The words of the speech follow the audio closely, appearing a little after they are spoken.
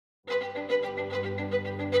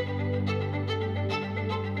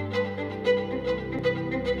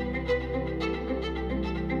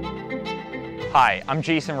Hi, I'm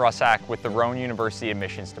Jason Russack with the Rowan University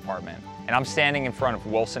Admissions Department, and I'm standing in front of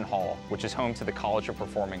Wilson Hall, which is home to the College of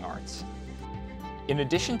Performing Arts. In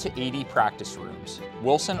addition to 80 practice rooms,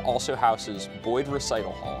 Wilson also houses Boyd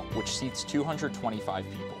Recital Hall, which seats 225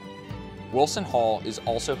 people. Wilson Hall is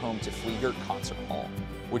also home to Fleegert Concert Hall,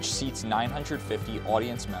 which seats 950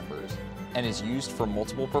 audience members and is used for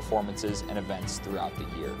multiple performances and events throughout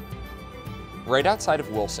the year. Right outside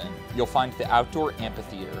of Wilson, you'll find the outdoor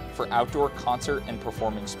amphitheater for outdoor concert and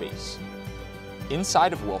performing space.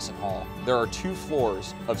 Inside of Wilson Hall, there are 2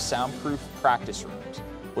 floors of soundproof practice rooms,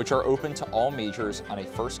 which are open to all majors on a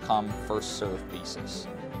first-come, first-served basis.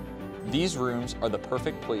 These rooms are the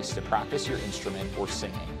perfect place to practice your instrument or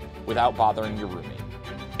singing without bothering your roommate.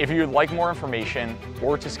 If you would like more information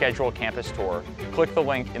or to schedule a campus tour, click the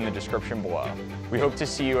link in the description below. We hope to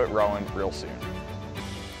see you at Rowan real soon.